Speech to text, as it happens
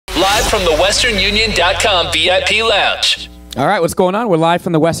live from the westernunion.com VIP Lounge. All right, what's going on? We're live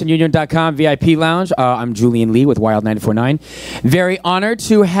from the westernunion.com VIP Lounge. I'm Julian Lee with Wild 94.9. Very honored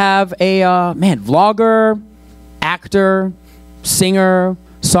to have a, vlogger, actor, singer,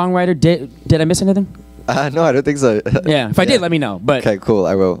 songwriter. Did I miss anything? No, I don't think so. Yeah, if I did, let me know. But okay, cool,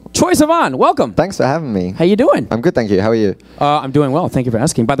 I will. Troye Sivan, welcome. Thanks for having me. How you doing? I'm good, thank you. How are you? I'm doing well. Thank you for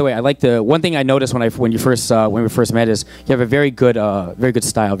asking. By the way, I like the one thing I noticed when we first met is you have a very good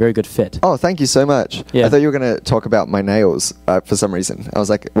style, very good fit. Oh, thank you so much. Yeah. I thought you were going to talk about my nails for some reason. I was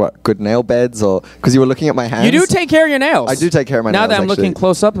like, what, good nail beds? Or because you were looking at my hands. You do take care of your nails. I do take care of my nails. Now that I'm looking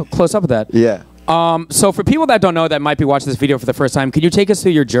close up at that. Yeah. So for people that don't know that might be watching this video for the first time, could you take us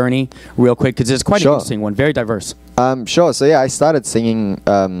through your journey real quick? Because it's quite an interesting one, very diverse. Sure. So yeah, I started singing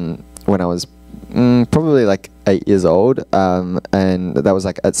when I was probably like 8 years old, and that was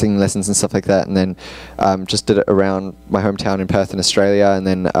like at singing lessons and stuff like that. And then just did it around my hometown in Perth in Australia, and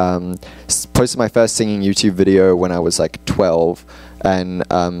then posted my first singing YouTube video when I was like 12, and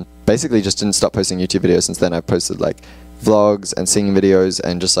basically just didn't stop posting YouTube videos since then. I've posted like vlogs and singing videos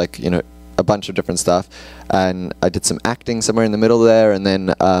and just like, a bunch of different stuff, and I did some acting somewhere in the middle there, and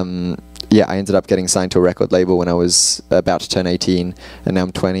then I ended up getting signed to a record label when I was about to turn 18, and now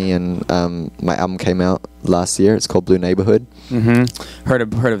I'm 20, and my album came out last year. It's called Blue Neighbourhood. Mm-hmm.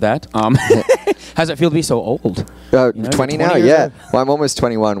 Heard of that. How's it feel to be so old? 20 now, yeah. Well, I'm almost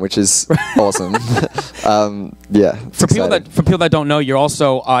 21, which is awesome. Yeah. For people that don't know, you're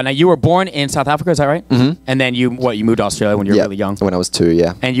also now you were born in South Africa, is that right? Mm-hmm. And then you moved to Australia when you were really young. When I was 2,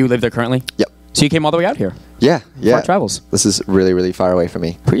 yeah. And you live there currently? Yep. So you came all the way out here? Yeah. Far travels. This is really, really far away from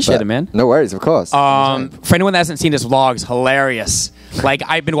me. Appreciate it, man. No worries, of course. For anyone that hasn't seen this vlog, it's hilarious. Like,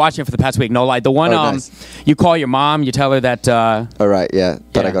 I've been watching it for the past week, no lie. The one, nice. You call your mom, you tell her that... All right, yeah.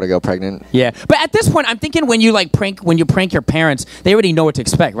 That I got a girl pregnant. Yeah. But at this point, I'm thinking when you prank your parents, they already know what to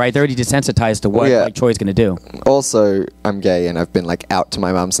expect, right? They're already desensitized to what Troy's going to do. Also, I'm gay, and I've been, like, out to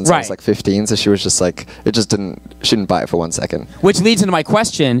my mom since I was, like, 15, so she was just, like... she didn't buy it for 1 second. Which leads into my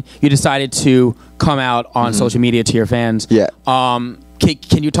question. You decided to come out on social media to your fans. Yeah.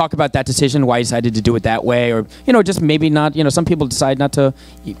 Can you talk about that decision, why you decided to do it that way? Or, just maybe not, some people decide not to,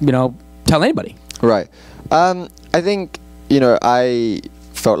 tell anybody. Right. I think, I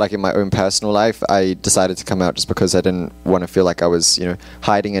felt like in my own personal life, I decided to come out just because I didn't want to feel like I was,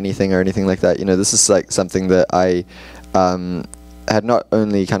 hiding anything or anything like that. This is like something that I had not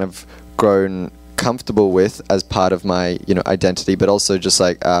only kind of grown comfortable with as part of my, identity, but also just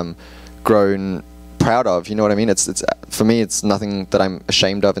like grown proud of, you know what I mean? It's for me, it's nothing that I'm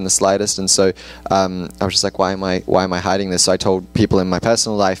ashamed of in the slightest, and so I was just like, why am I hiding this? So I told people in my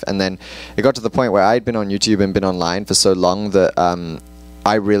personal life, and then it got to the point where I'd been on YouTube and been online for so long that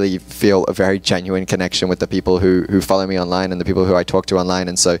I really feel a very genuine connection with the people who follow me online and the people who I talk to online,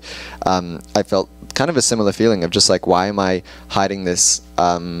 and so I felt kind of a similar feeling of just like, why am I hiding this?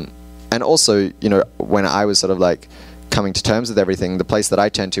 And also, when I was sort of like coming to terms with everything, the place that I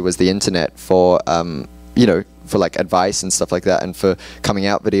turned to was the internet for for like advice and stuff like that, and for coming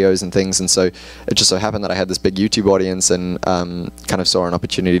out videos and things. And so it just so happened that I had this big YouTube audience, and kind of saw an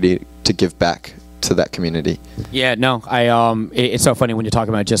opportunity to give back to that community. Yeah, no, it's so funny when you're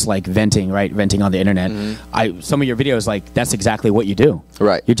talking about just like venting, right? Venting on the internet. Mm-hmm. Some of your videos, like, that's exactly what you do.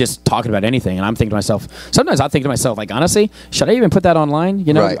 Right. You're just talking about anything, and I'm thinking to myself, sometimes I think to myself, like, honestly, should I even put that online?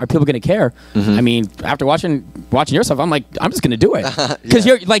 Are people going to care? Mm-hmm. I mean, after watching your stuff, I'm like, I'm just going to do it. Because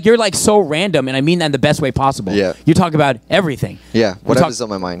you're like so random, and I mean that in the best way possible. Yeah. You talk about everything. Yeah, whatever's on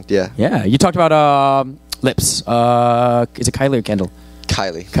my mind, yeah. Yeah, you talked about lips. Is it Kylie or Kendall?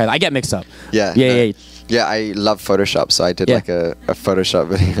 Kylie. I get mixed up. Yeah. Yeah, I love Photoshop, so I did like a Photoshop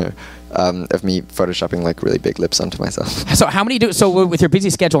video of me photoshopping like really big lips onto myself. So how many so with your busy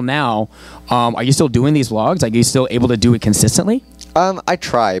schedule now, are you still doing these vlogs? Like, are you still able to do it consistently? I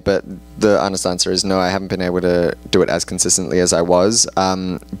try, but the honest answer is no, I haven't been able to do it as consistently as I was.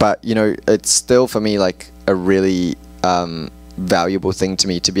 But, it's still for me like a really valuable thing to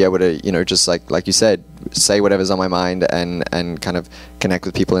me to be able to, just like you said, say whatever's on my mind and kind of connect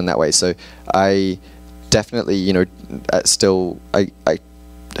with people in that way. So I definitely, still, I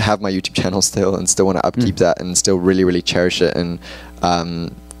have my YouTube channel still, and still want to upkeep that, and still really, really cherish it. And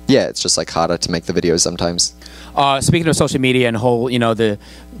it's just like harder to make the videos sometimes. Speaking of social media and whole,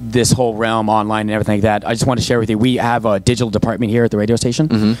 this whole realm online and everything like that, I just want to share with you, we have a digital department here at the radio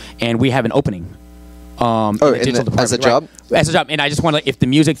station, and we have an opening. As a job? Right. As a job. And I just want to, if the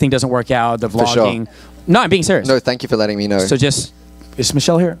music thing doesn't work out, the vlogging. Sure. No, I'm being serious. No, thank you for letting me know. So is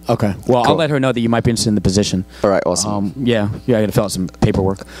Michelle here? Okay. Well, cool. I'll let her know that you might be interested in the position. All right, awesome. I got to fill out some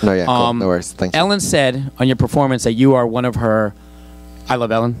paperwork. No, yeah, cool. No worries. Thank you. Ellen said on your performance that you are one of her, I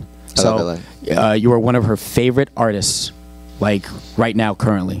love Ellen. I love Ellen. You are one of her favorite artists, like right now,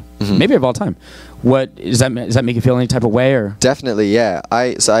 currently, maybe of all time. What does that make you feel any type of way, or? Definitely, yeah.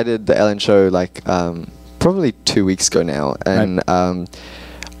 I did the Ellen show like probably 2 weeks ago now, and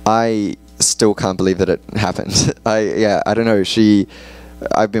I still can't believe that it happened. I don't know.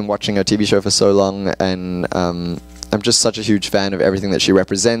 I've been watching her TV show for so long, and I'm just such a huge fan of everything that she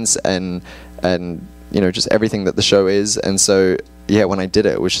represents, and you know, just everything that the show is. And so yeah, when I did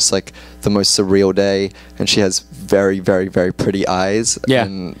it, it was just like the most surreal day, and she has very, very, very pretty eyes. Yeah,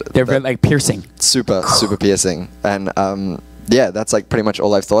 and they're very like piercing. Super piercing. And yeah, that's like pretty much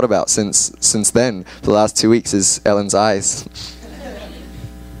all I've thought about since then. The last 2 weeks is Ellen's eyes.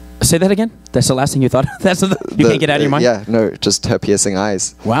 Say that again? That's the last thing you thought? You can't get out of your mind? Yeah, no, just her piercing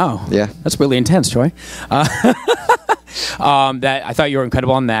eyes. Wow. Yeah. That's really intense, Troy. I thought you were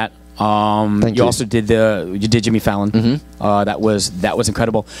incredible on that. Thank you. Also did Jimmy Fallon. That was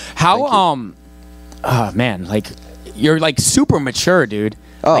incredible. How man, like you're like super mature, dude.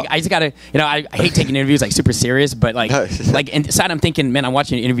 Oh. Like I just gotta, you know, I hate taking interviews like super serious, but like like inside I'm thinking, man, I'm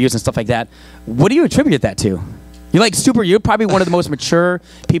watching interviews and stuff like that. What do you attribute that to? You're probably one of the most mature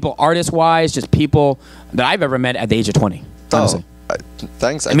people, artist wise, just people that I've ever met at the age of 20. Honestly.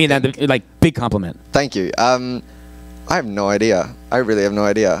 Thanks. I mean that like big compliment. Thank you. I have no idea. I really have no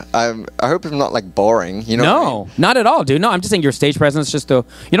idea. I hope I'm not like boring. You know? No, what I mean? not at all, dude. No, I'm just saying your stage presence just to,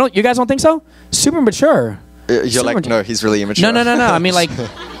 you know, you guys don't think so? Super mature. You're Super like, no, he's really immature. No. I mean, like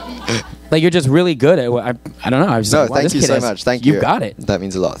you're just really good at. I don't know. I was just no, like, wow, thank you so much. Thank you. You got it. That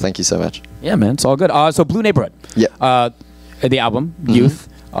means a lot. Thank you so much. Yeah, man, it's all good. So Blue Neighborhood. Yeah. The album Youth,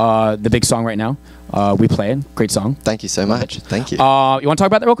 the big song right now. We play it. Great song. Thank you so much. Thank you. You want to talk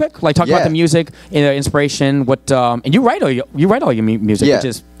about that real quick? Like talk about the music, inspiration. What and you write all your music, which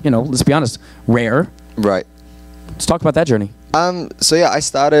is, you know, let's be honest, rare. Right. Let's talk about that journey. So yeah,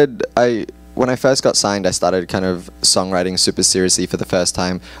 when I first got signed, I started kind of songwriting super seriously for the first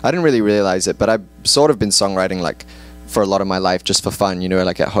time. I didn't really realize it, but I've sort of been songwriting like for a lot of my life just for fun, you know,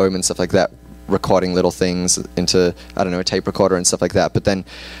 like at home and stuff like that, recording little things into, I don't know, a tape recorder and stuff like that. But then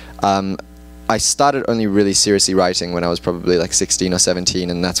I started only really seriously writing when I was probably like 16 or 17,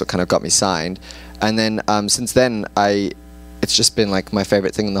 and that's what kind of got me signed. And then since then, it's just been like my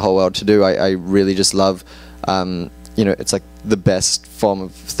favorite thing in the whole world to do. I really just love, you know, it's like the best form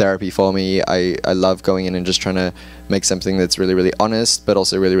of therapy for me. I love going in and just trying to make something that's really, really honest, but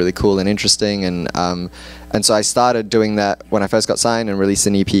also really, really cool and interesting. And so I started doing that when I first got signed and released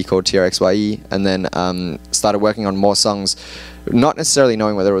an EP called TRXYE, and then started working on more songs, not necessarily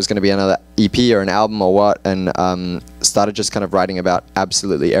knowing whether it was going to be another EP or an album or what, and started just kind of writing about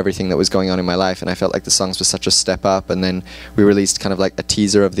absolutely everything that was going on in my life. And I felt like the songs were such a step up. And then we released kind of like a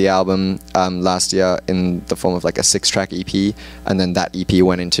teaser of the album last year in the form of like a 6-track EP, and then that EP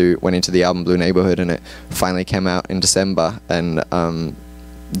went into the album Blue Neighbourhood, and it finally came out in December. And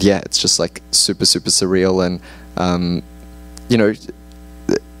yeah, it's just like super, super surreal. And you know,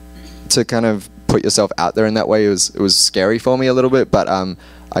 to kind of put yourself out there in that way, it was scary for me a little bit, but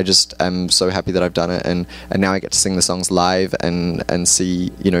I just am so happy that I've done it, and now I get to sing the songs live and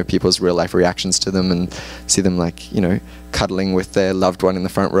see, you know, people's real life reactions to them, and see them like, you know, cuddling with their loved one in the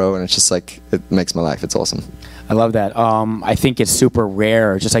front row, and it's just like, it makes my life. It's awesome. I love that. I think it's super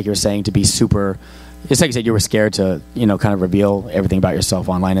rare, just like you were saying, to be super. It's like you said, you were scared to, you know, kind of reveal everything about yourself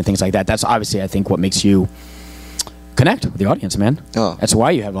online and things like that. That's obviously, I think, what makes you connect with the audience, man. Oh. That's why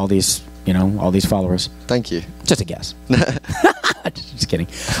you have all these, you know, all these followers. Thank you. Just a guess. Just kidding.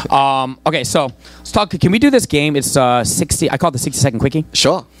 Okay, so let's talk. Can we do this game? It's 60. I call it the 60-second quickie.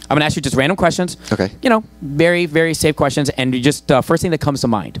 Sure. I'm gonna ask you just random questions. Okay. You know, very, very safe questions, and you just first thing that comes to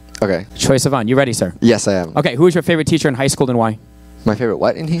mind. Okay. Troye Sivan, you ready, sir? Yes, I am. Okay. Who was your favorite teacher in high school and why? My favorite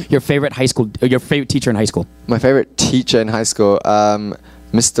what in here? Your favorite teacher in high school. My favorite teacher in high school,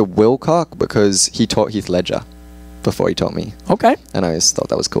 Mr. Wilcock, because he taught Heath Ledger before he taught me. Okay. And I just thought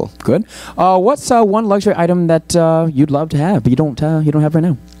that was cool. Good. What's one luxury item that you'd love to have, but you don't have right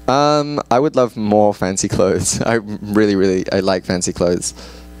now? I would love more fancy clothes. I like fancy clothes.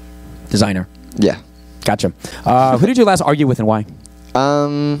 Designer. Yeah. Gotcha. Who did you last argue with and why?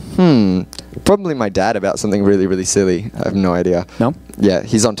 Probably my dad about something really, really silly. I have no idea. No? Yeah,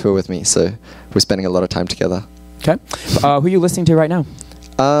 he's on tour with me, so we're spending a lot of time together. Okay. Who are you listening to right now?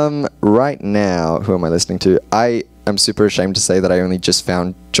 Right now, who am I listening to? I am super ashamed to say that I only just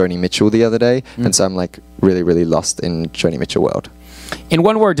found Joni Mitchell the other day, and so I'm like really, really lost in Joni Mitchell world. In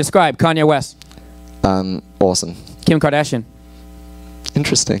one word, describe Kanye West. Awesome. Kim Kardashian.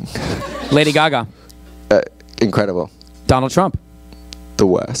 Interesting. Lady Gaga. Incredible. Donald Trump. the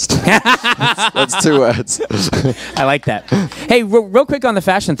worst. That's 2 words. I like that. Hey, real quick on the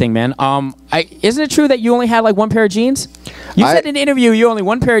fashion thing, man. Isn't it true that you only had like 1 pair of jeans? You said in an interview you only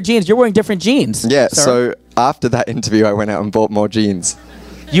 1 pair of jeans. You're wearing different jeans. Yeah. Sir. So after that interview, I went out and bought more jeans.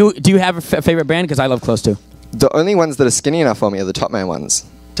 Do you have a favorite brand? Because I love clothes too. The only ones that are skinny enough for me are the Top Man ones.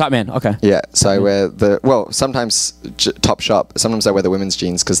 Top Man, okay. Yeah, so I wear sometimes Top Shop. Sometimes I wear the women's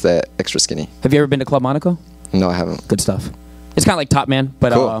jeans because they're extra skinny. Have you ever been to Club Monaco? No, I haven't. Good stuff. It's kind of like Top Man,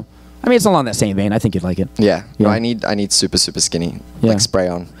 but cool. I mean, it's along that same vein. I think you'd like it. Yeah. No, I need super skinny, like spray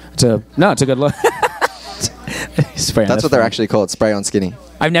on. It's a good look. Spray on. That's what they're actually called, spray on skinny.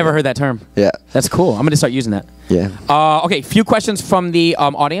 I've never heard that term. Yeah. That's cool. I'm going to start using that. Yeah. Okay, few questions from the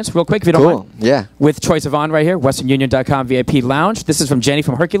audience, real quick, if you don't mind. Yeah. With Troye Sivan right here, westernunion.com VIP Lounge. This is from Jenny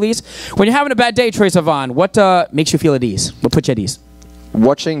from Hercules. When you're having a bad day, Troye Sivan, what makes you feel at ease? What puts you at ease?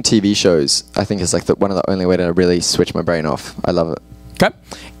 Watching TV shows, I think, is like one of the only way to really switch my brain off. I love it. Okay.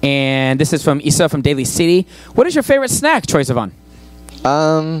 And this is from Issa from Daly City. What is your favorite snack, Troye Sivan?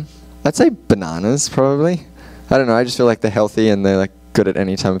 I'd say bananas, probably. I don't know. I just feel like they're healthy and they're like good at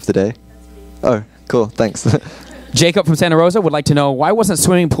any time of the day. Oh, cool. Thanks. Jacob from Santa Rosa would like to know, why wasn't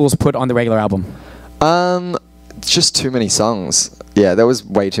Swimming Pools put on the regular album? Just too many songs. Yeah, there was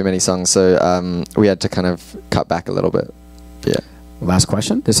way too many songs, so we had to kind of cut back a little bit. Yeah. Last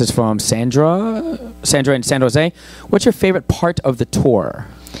question. This is from Sandra in San Jose. What's your favorite part of the tour?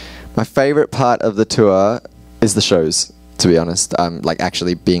 My favorite part of the tour is the shows, to be honest. Like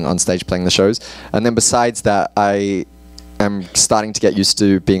actually being on stage playing the shows. And then besides that, I am starting to get used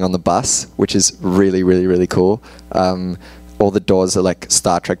to being on the bus, which is really, really, really cool. All the doors are like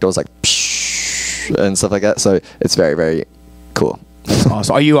Star Trek doors, like psh, and stuff like that. So it's very, very cool. That's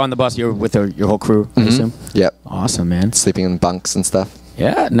awesome. Are you on the bus? You're with your whole crew, I assume? Yep. Awesome, man. Sleeping in bunks and stuff.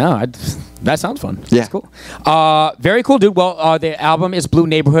 Yeah, no, that sounds fun. Yeah. That's cool. Very cool, dude. Well, the album is Blue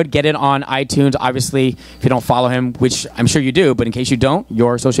Neighborhood. Get it on iTunes. Obviously, if you don't follow him, which I'm sure you do, but in case you don't,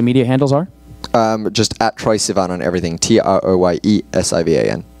 your social media handles are? Just at Troye Sivan on everything.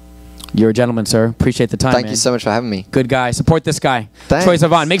 TROYESIVAN. You're a gentleman, sir. Appreciate the time, Thank you so much for having me. Good guy. Support this guy. Thanks. Troye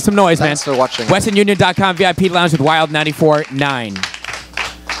Sivan. Make some noise, Thanks man. for watching. WesternUnion.com VIP Lounge with Wild 94.9.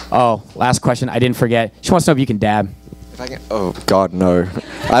 Oh, last question. I didn't forget. She wants to know if you can dab. If I can, oh, God, no.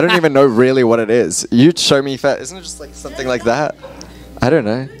 I don't even know really what it is. You'd show me. Isn't it just like something like that? I don't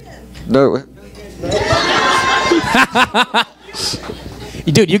know. No.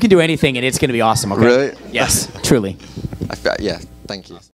 Dude, you can do anything, and it's going to be awesome, okay? Really? Yes, truly. Yeah, thank you.